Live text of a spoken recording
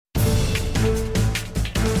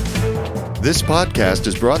This podcast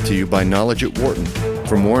is brought to you by Knowledge at Wharton.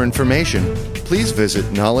 For more information, please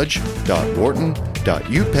visit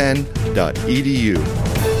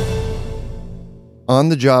knowledge.wharton.upenn.edu.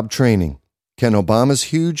 On-the-job training. Can Obama's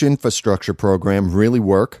huge infrastructure program really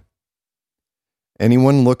work?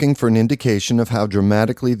 Anyone looking for an indication of how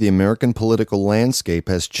dramatically the American political landscape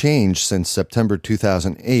has changed since September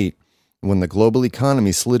 2008, when the global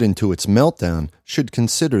economy slid into its meltdown, should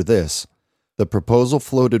consider this. The proposal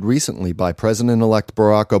floated recently by President-elect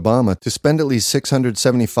Barack Obama to spend at least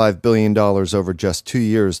 $675 billion over just 2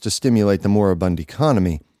 years to stimulate the moribund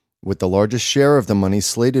economy, with the largest share of the money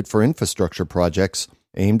slated for infrastructure projects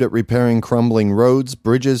aimed at repairing crumbling roads,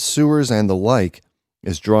 bridges, sewers, and the like,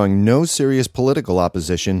 is drawing no serious political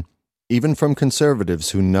opposition, even from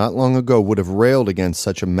conservatives who not long ago would have railed against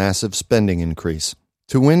such a massive spending increase.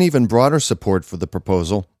 To win even broader support for the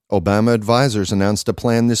proposal, Obama advisors announced a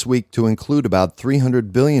plan this week to include about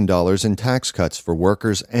 $300 billion in tax cuts for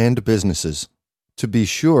workers and businesses. To be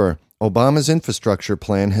sure, Obama's infrastructure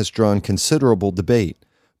plan has drawn considerable debate,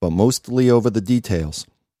 but mostly over the details: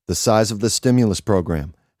 the size of the stimulus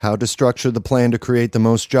program, how to structure the plan to create the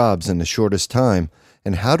most jobs in the shortest time,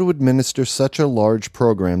 and how to administer such a large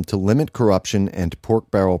program to limit corruption and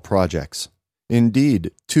pork barrel projects.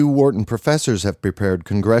 Indeed, 2 Wharton professors have prepared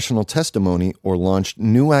congressional testimony or launched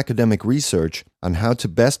new academic research on how to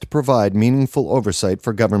best provide meaningful oversight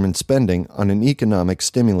for government spending on an economic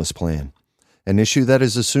stimulus plan, an issue that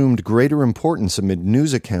has assumed greater importance amid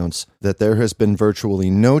news accounts that there has been virtually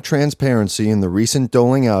no transparency in the recent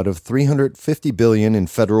doling out of $350 billion in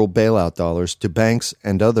federal bailout dollars to banks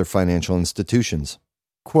and other financial institutions.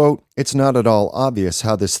 Quote, "It's not at all obvious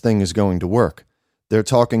how this thing is going to work. They're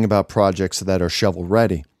talking about projects that are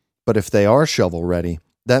shovel-ready. But if they are shovel-ready,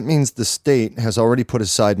 that means the state has already put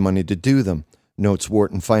aside money to do them," notes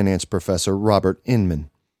Wharton finance professor Robert Inman.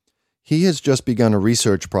 He has just begun a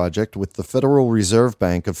research project with the Federal Reserve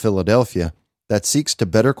Bank of Philadelphia that seeks to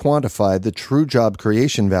better quantify the true job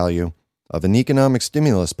creation value of an economic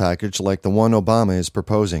stimulus package like the one Obama is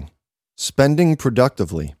proposing. Spending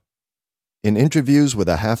productively. In interviews with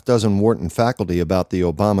a half-dozen Wharton faculty about the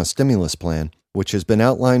Obama stimulus plan, which has been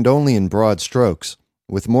outlined only in broad strokes,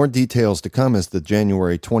 with more details to come as the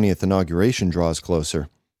January 20th inauguration draws closer,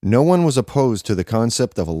 no one was opposed to the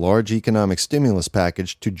concept of a large economic stimulus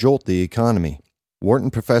package to jolt the economy.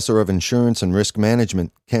 Wharton professor of insurance and risk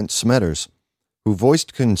management, Kent Smetters, who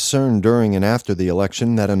voiced concern during and after the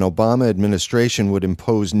election that an Obama administration would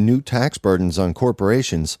impose new tax burdens on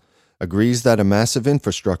corporations, agrees that a massive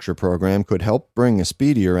infrastructure program could help bring a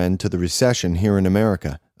speedier end to the recession here in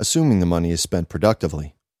America, assuming the money is spent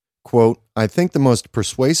productively. Quote, "I think the most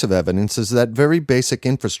persuasive evidence is that very basic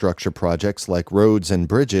infrastructure projects like roads and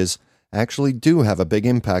bridges actually do have a big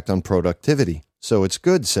impact on productivity, so it's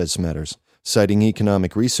good," says Smetters, citing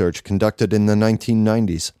economic research conducted in the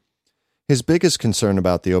 1990s. His biggest concern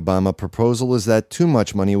about the Obama proposal is that too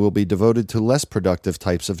much money will be devoted to less productive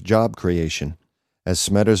types of job creation, as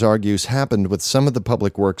Smetters argues happened with some of the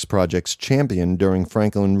public works projects championed during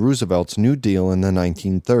Franklin Roosevelt's New Deal in the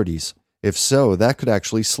 1930s. If so, that could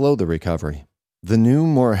actually slow the recovery. The new,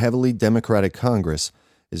 more heavily Democratic Congress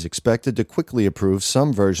is expected to quickly approve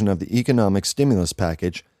some version of the economic stimulus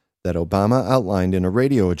package that Obama outlined in a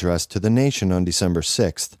radio address to the nation on December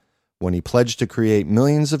 6th, when he pledged to create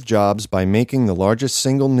millions of jobs by making the largest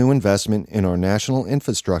single new investment in our national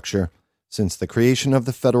infrastructure since the creation of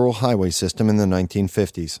the federal highway system in the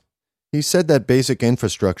 1950s. He said that basic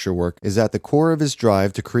infrastructure work is at the core of his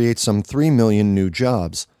drive to create some 3 million new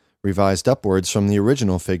jobs, revised upwards from the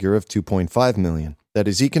original figure of 2.5 million, that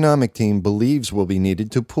his economic team believes will be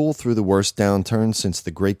needed to pull through the worst downturn since the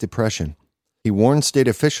Great Depression. He warned state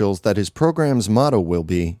officials that his program's motto will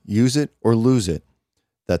be, "Use it or lose it,"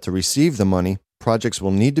 that to receive the money, projects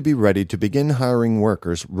will need to be ready to begin hiring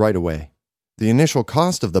workers right away. The initial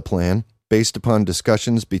cost of the plan, based upon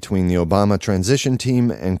discussions between the Obama transition team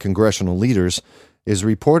and congressional leaders, is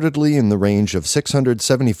reportedly in the range of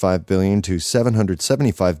 $675 billion to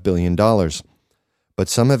 $775 billion. But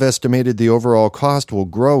some have estimated the overall cost will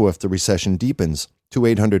grow if the recession deepens, to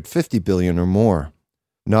 $850 billion or more.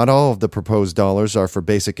 Not all of the proposed dollars are for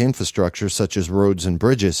basic infrastructure such as roads and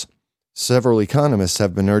bridges. Several economists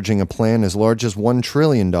have been urging a plan as large as $1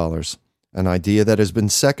 trillion, an idea that has been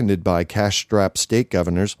seconded by cash-strapped state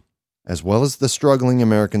governors, as well as the struggling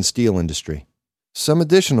American steel industry. Some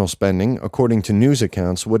additional spending, according to news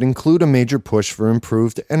accounts, would include a major push for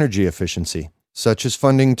improved energy efficiency, such as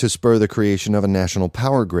funding to spur the creation of a national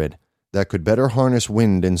power grid that could better harness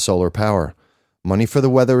wind and solar power, money for the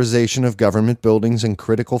weatherization of government buildings and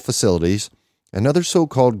critical facilities, and other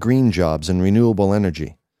so-called green jobs in renewable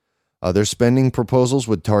energy. Other spending proposals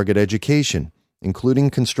would target education, including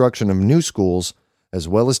construction of new schools, as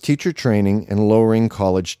well as teacher training and lowering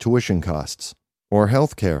college tuition costs. Or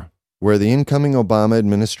healthcare, where the incoming Obama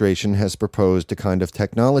administration has proposed a kind of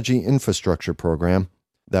technology infrastructure program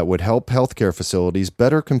that would help healthcare facilities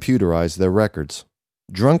better computerize their records.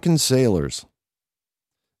 Drunken sailors.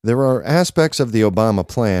 There are aspects of the Obama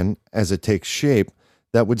plan, as it takes shape,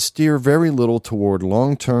 that would steer very little toward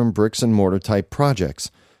long-term bricks-and-mortar type projects,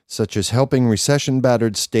 such as helping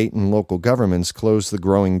recession-battered state and local governments close the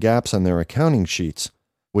growing gaps on their accounting sheets,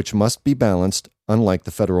 which must be balanced, unlike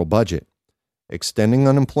the federal budget, extending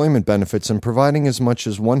unemployment benefits and providing as much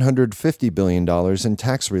as $150 billion in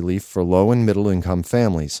tax relief for low- and middle-income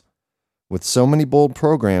families. With so many bold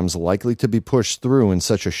programs likely to be pushed through in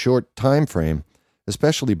such a short time frame,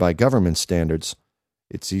 especially by government standards,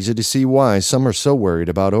 it's easy to see why some are so worried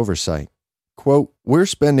about oversight. Quote, "We're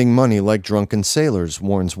spending money like drunken sailors,"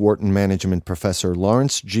 warns Wharton management professor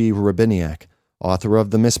Lawrence G. Rabiniak, author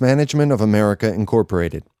of The Mismanagement of America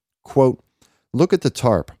Incorporated. Quote, "Look at the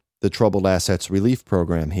TARP, the Troubled Assets Relief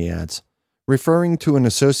Program," he adds, referring to an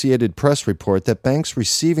Associated Press report that banks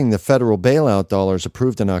receiving the federal bailout dollars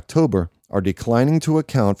approved in October are declining to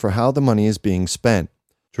account for how the money is being spent.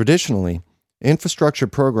 Traditionally, infrastructure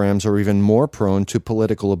programs are even more prone to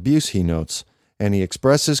political abuse, he notes, and he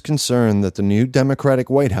expresses concern that the new Democratic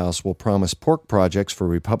White House will promise pork projects for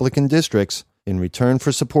Republican districts in return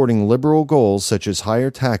for supporting liberal goals such as higher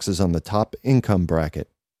taxes on the top income bracket.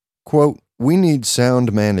 Quote, "We need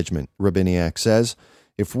sound management," Rabiniak says.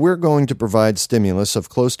 "If we're going to provide stimulus of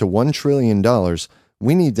close to $1 trillion,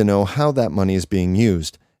 we need to know how that money is being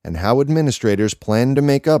used and how administrators plan to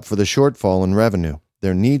make up for the shortfall in revenue.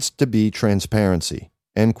 There needs to be transparency."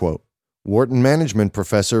 End quote. Wharton management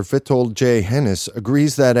professor Vittold J. Hennis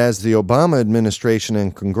agrees that as the Obama administration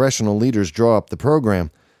and congressional leaders draw up the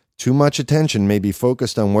program, too much attention may be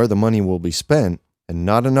focused on where the money will be spent and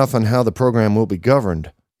not enough on how the program will be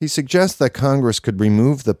governed. He suggests that Congress could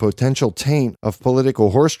remove the potential taint of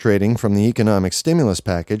political horse trading from the economic stimulus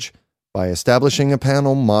package by establishing a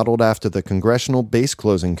panel modeled after the Congressional Base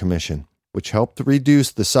Closing Commission, which helped to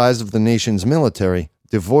reduce the size of the nation's military,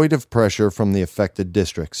 devoid of pressure from the affected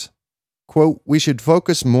districts. Quote, "We should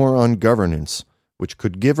focus more on governance, which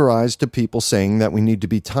could give rise to people saying that we need to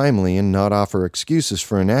be timely and not offer excuses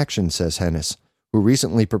for inaction," says Hennis, who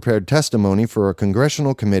recently prepared testimony for a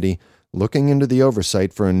congressional committee looking into the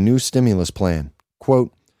oversight for a new stimulus plan.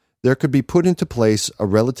 Quote, "There could be put into place a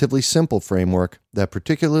relatively simple framework that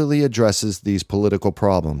particularly addresses these political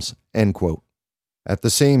problems." End quote. At the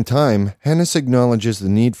same time, Hennis acknowledges the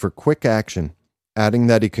need for quick action, adding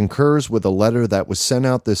that he concurs with a letter that was sent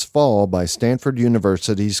out this fall by Stanford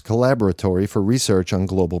University's Collaboratory for Research on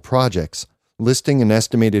Global Projects, listing an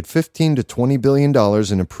estimated $15 to $20 billion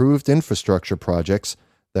in approved infrastructure projects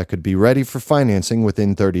that could be ready for financing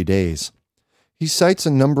within 30 days. He cites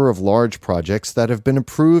a number of large projects that have been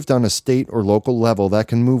approved on a state or local level that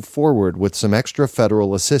can move forward with some extra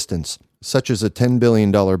federal assistance, such as a $10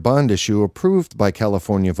 billion bond issue approved by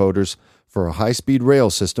California voters for a high-speed rail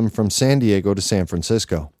system from San Diego to San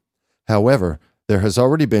Francisco. However, there has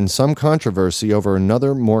already been some controversy over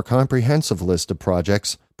another, more comprehensive list of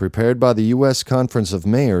projects prepared by the U.S. Conference of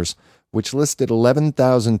Mayors, which listed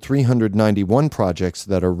 11,391 projects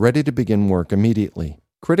that are ready to begin work immediately.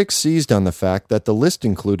 Critics seized on the fact that the list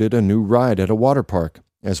included a new ride at a water park,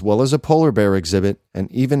 as well as a polar bear exhibit and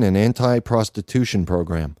even an anti-prostitution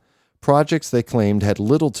program, projects they claimed had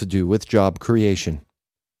little to do with job creation,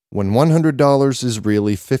 when $100 is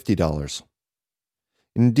really $50.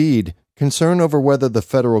 Indeed, concern over whether the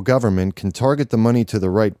federal government can target the money to the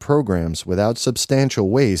right programs without substantial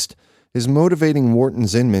waste is motivating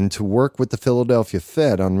Wharton's Inman to work with the Philadelphia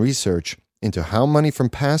Fed on research into how money from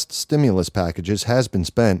past stimulus packages has been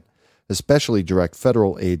spent, especially direct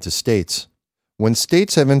federal aid to states. When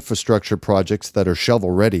states have infrastructure projects that are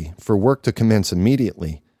shovel-ready for work to commence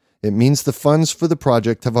immediately, it means the funds for the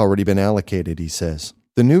project have already been allocated, he says.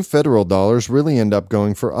 The new federal dollars really end up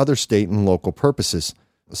going for other state and local purposes,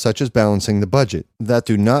 such as balancing the budget, that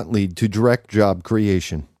do not lead to direct job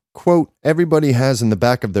creation. Quote, "Everybody has in the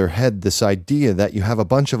back of their head this idea that you have a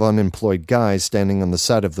bunch of unemployed guys standing on the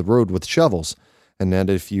side of the road with shovels, and that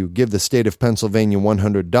if you give the state of Pennsylvania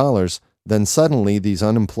 $100, then suddenly these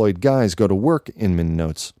unemployed guys go to work," Inman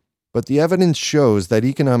notes. But the evidence shows that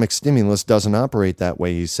economic stimulus doesn't operate that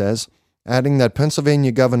way, he says, adding that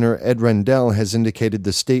Pennsylvania Governor Ed Rendell has indicated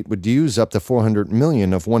the state would use up to $400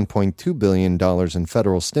 million of $1.2 billion in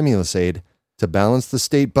federal stimulus aid to balance the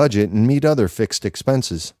state budget and meet other fixed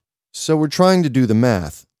expenses. "So we're trying to do the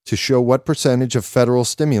math. to show what percentage of federal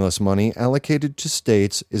stimulus money allocated to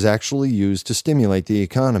states is actually used to stimulate the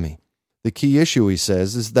economy. The key issue, he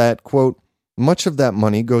says, is that, quote, much of that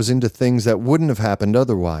money goes into things that wouldn't have happened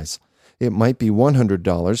otherwise. It might be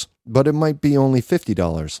 $100, but it might be only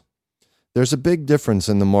 $50. There's a big difference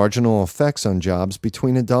in the marginal effects on jobs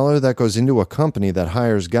between a dollar that goes into a company that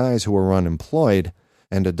hires guys who are unemployed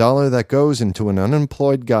and a dollar that goes into an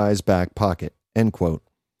unemployed guy's back pocket, end quote.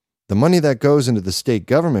 The money that goes into the state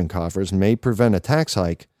government coffers may prevent a tax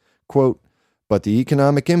hike, quote, but the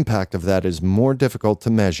economic impact of that is more difficult to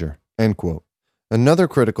measure, end quote. Another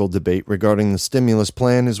critical debate regarding the stimulus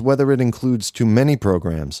plan is whether it includes too many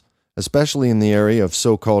programs, especially in the area of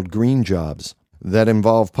so-called green jobs, that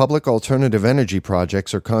involve public alternative energy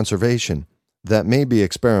projects or conservation, that may be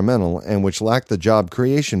experimental and which lack the job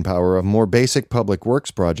creation power of more basic public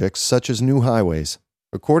works projects such as new highways.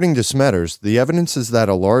 According to Smetters, the evidence is that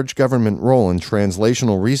a large government role in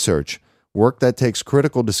translational research, work that takes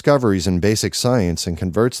critical discoveries in basic science and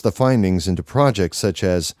converts the findings into projects such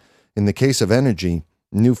as, in the case of energy,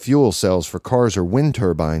 new fuel cells for cars or wind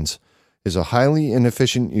turbines, is a highly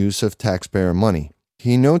inefficient use of taxpayer money.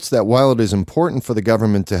 He notes that while it is important for the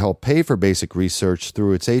government to help pay for basic research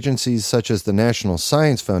through its agencies such as the National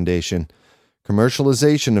Science Foundation,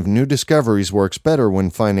 commercialization of new discoveries works better when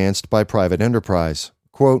financed by private enterprise.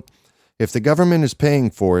 Quote, if the government is paying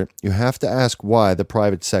for it, you have to ask why the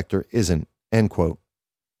private sector isn't, end quote.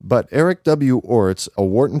 But Eric W. Orts, a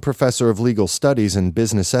Wharton professor of legal studies and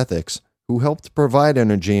business ethics, who helped provide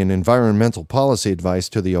energy and environmental policy advice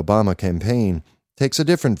to the Obama campaign, takes a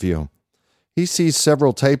different view. He sees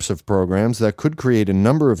several types of programs that could create a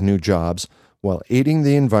number of new jobs while aiding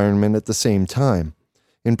the environment at the same time.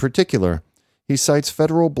 In particular, he cites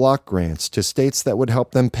federal block grants to states that would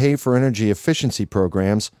help them pay for energy efficiency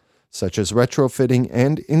programs such as retrofitting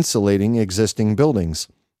and insulating existing buildings,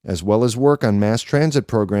 as well as work on mass transit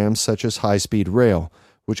programs such as high-speed rail,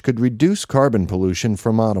 which could reduce carbon pollution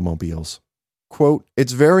from automobiles. Quote,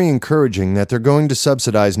 it's very encouraging that they're going to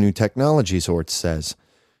subsidize new technologies, Orts says.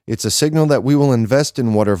 It's a signal that we will invest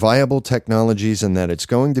in what are viable technologies and that it's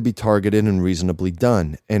going to be targeted and reasonably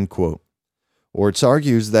done, end quote. Orts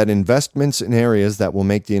argues that investments in areas that will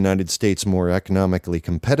make the United States more economically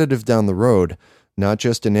competitive down the road, not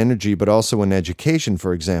just in energy but also in education,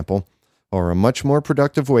 for example, are a much more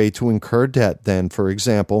productive way to incur debt than, for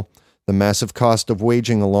example, the massive cost of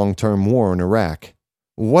waging a long-term war in Iraq.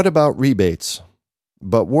 What about rebates?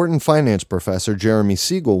 But Wharton finance professor Jeremy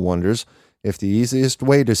Siegel wonders if the easiest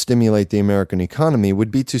way to stimulate the American economy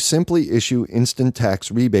would be to simply issue instant tax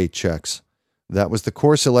rebate checks. That was the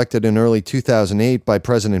course elected in early 2008 by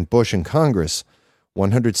President Bush and Congress.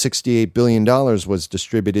 $168 billion was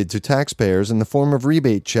distributed to taxpayers in the form of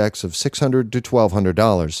rebate checks of $600 to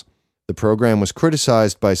 $1,200. The program was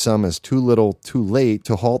criticized by some as too little, too late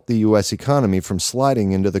to halt the U.S. economy from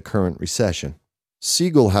sliding into the current recession.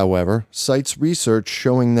 Siegel, however, cites research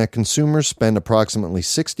showing that consumers spend approximately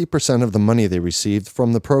 60% of the money they received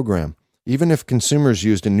from the program. Even if consumers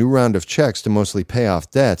used a new round of checks to mostly pay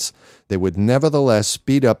off debts, they would nevertheless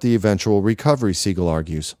speed up the eventual recovery, Siegel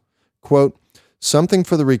argues. Quote, something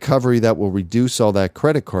for the recovery that will reduce all that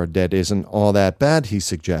credit card debt isn't all that bad, he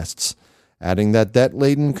suggests, adding that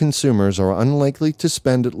debt-laden consumers are unlikely to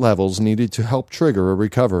spend at levels needed to help trigger a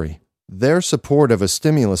recovery. Their support of a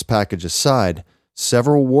stimulus package aside,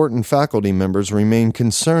 several Wharton faculty members remain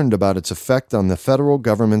concerned about its effect on the federal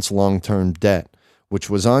government's long-term debt, which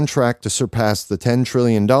was on track to surpass the $10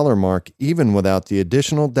 trillion mark even without the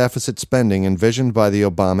additional deficit spending envisioned by the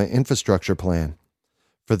Obama infrastructure plan.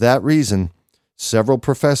 For that reason, several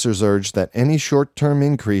professors urge that any short-term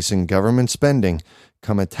increase in government spending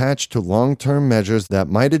come attached to long-term measures that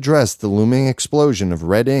might address the looming explosion of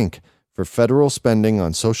red ink for federal spending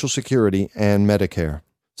on Social Security and Medicare.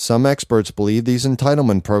 Some experts believe these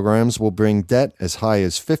entitlement programs will bring debt as high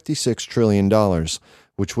as $56 trillion,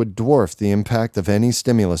 which would dwarf the impact of any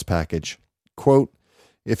stimulus package. Quote,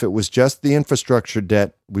 if it was just the infrastructure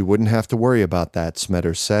debt, we wouldn't have to worry about that,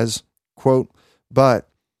 Smetters says. Quote, but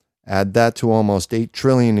add that to almost $8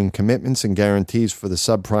 trillion in commitments and guarantees for the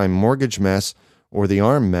subprime mortgage mess or the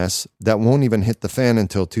ARM mess that won't even hit the fan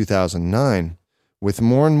until 2009. With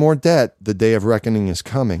more and more debt, the day of reckoning is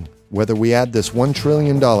coming, whether we add this $1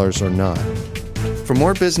 trillion or not. For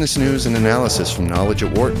more business news and analysis from Knowledge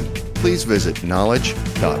at Wharton, please visit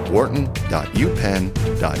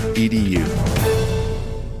knowledge.wharton.upenn.edu.